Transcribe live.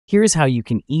Here's how you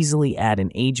can easily add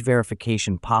an age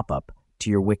verification pop-up to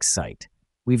your Wix site.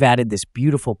 We've added this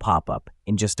beautiful pop-up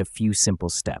in just a few simple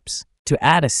steps. To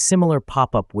add a similar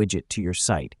pop-up widget to your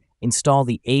site, install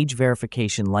the Age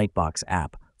Verification Lightbox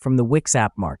app from the Wix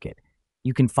App Market.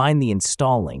 You can find the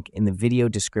install link in the video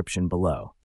description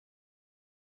below.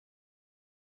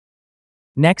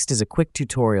 Next is a quick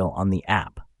tutorial on the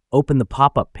app. Open the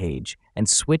pop-up page and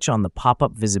switch on the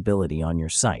pop-up visibility on your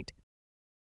site.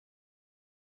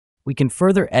 We can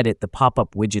further edit the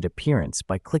pop-up widget appearance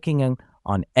by clicking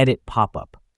on Edit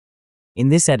Pop-up. In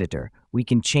this editor, we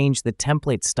can change the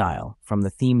template style from the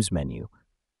Themes menu.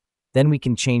 Then we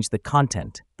can change the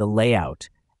content, the layout,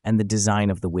 and the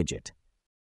design of the widget.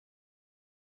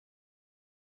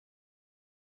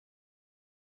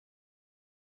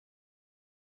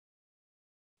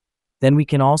 Then we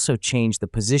can also change the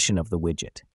position of the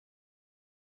widget.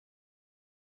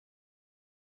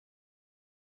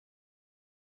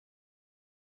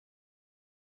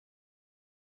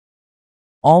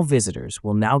 All visitors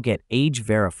will now get age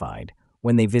verified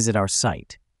when they visit our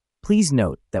site. Please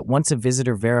note that once a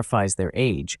visitor verifies their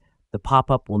age, the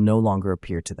pop-up will no longer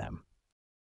appear to them.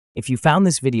 If you found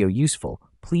this video useful,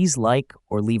 please like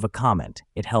or leave a comment.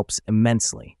 It helps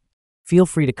immensely. Feel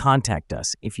free to contact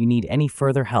us if you need any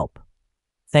further help.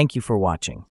 Thank you for watching.